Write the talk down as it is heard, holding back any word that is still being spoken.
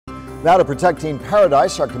Now to Protecting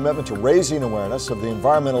Paradise, our commitment to raising awareness of the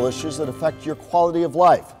environmental issues that affect your quality of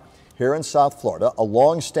life. Here in South Florida, a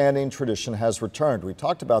long-standing tradition has returned. We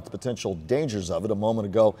talked about the potential dangers of it a moment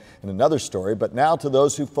ago in another story, but now to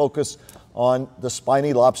those who focus on the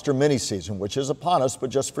Spiny lobster mini-season, which is upon us, but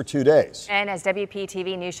just for 2 days. And as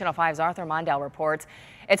WPTV News Channel 5's Arthur Mondale reports,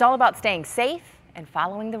 it's all about staying safe and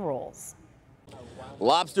following the rules.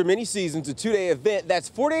 Lobster mini season's a 2-day event that's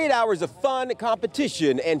 48 hours of fun,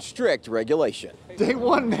 competition, and strict regulation. Day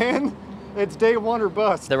one, man. It's day one or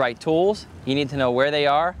bust. The right tools, you need to know where they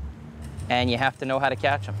are, and you have to know how to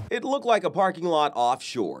catch them. It looked like a parking lot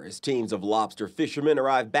offshore as teams of lobster fishermen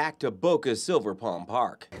arrived back to Boca's Silver Palm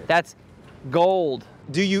Park. That's gold.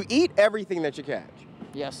 Do you eat everything that you catch?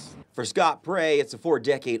 Yes. For Scott Prey, it's a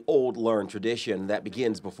 4-decade-old learned tradition that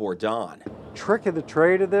begins before dawn. Trick of the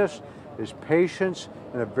trade of this is patience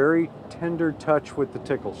and a very tender touch with the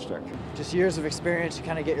tickle stick. Just years of experience to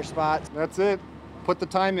kind of get your spots. That's it. Put the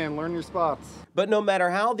time in, learn your spots. But no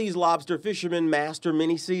matter how these lobster fishermen master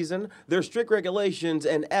mini-season, there's strict regulations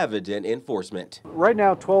and evident enforcement. Right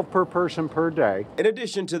now, 12 per person per day. In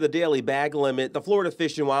addition to the daily bag limit, the Florida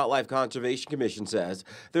Fish and Wildlife Conservation Commission says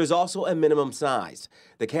there's also a minimum size.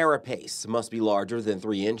 The carapace must be larger than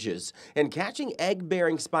 3 inches, and catching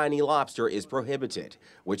egg-bearing spiny lobster is prohibited,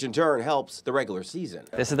 which in turn helps the regular season.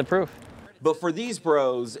 This is the proof. But for these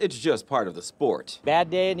pros, it's just part of the sport. Bad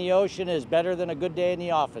day in the ocean is better than a good day in the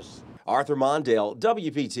office. Arthur Mondale,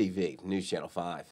 WPTV News Channel 5.